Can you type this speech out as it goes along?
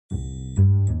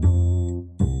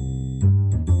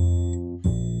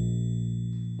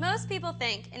Most people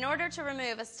think in order to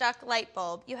remove a stuck light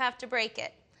bulb, you have to break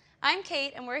it. I'm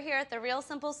Kate, and we're here at the Real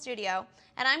Simple Studio,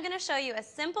 and I'm going to show you a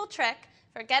simple trick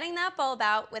for getting that bulb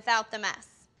out without the mess.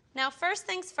 Now, first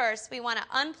things first, we want to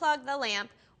unplug the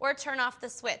lamp or turn off the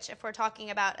switch if we're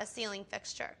talking about a ceiling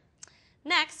fixture.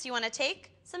 Next, you want to take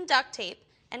some duct tape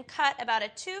and cut about a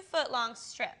 2-foot long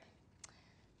strip.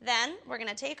 Then, we're going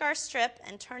to take our strip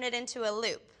and turn it into a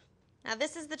loop. Now,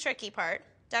 this is the tricky part.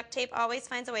 Duct tape always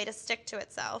finds a way to stick to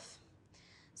itself.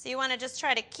 So you want to just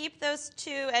try to keep those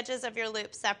two edges of your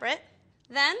loop separate.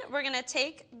 Then we're going to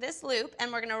take this loop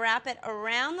and we're going to wrap it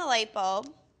around the light bulb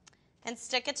and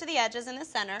stick it to the edges in the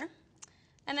center.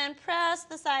 And then press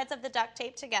the sides of the duct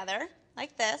tape together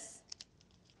like this.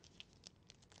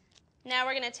 Now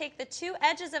we're going to take the two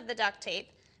edges of the duct tape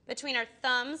between our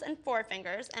thumbs and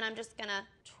forefingers, and I'm just going to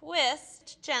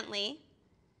twist gently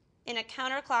in a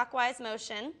counterclockwise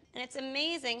motion, and it's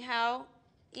amazing how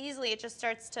easily it just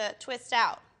starts to twist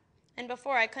out. And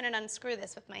before, I couldn't unscrew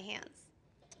this with my hands.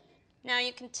 Now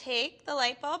you can take the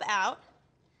light bulb out,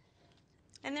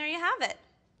 and there you have it.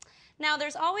 Now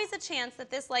there's always a chance that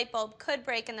this light bulb could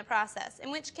break in the process,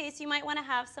 in which case you might want to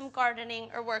have some gardening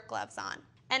or work gloves on.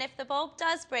 And if the bulb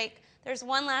does break, there's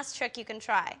one last trick you can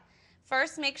try.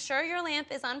 First, make sure your lamp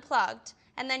is unplugged,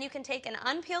 and then you can take an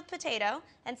unpeeled potato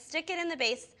and stick it in the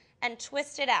base and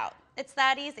twist it out. It's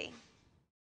that easy.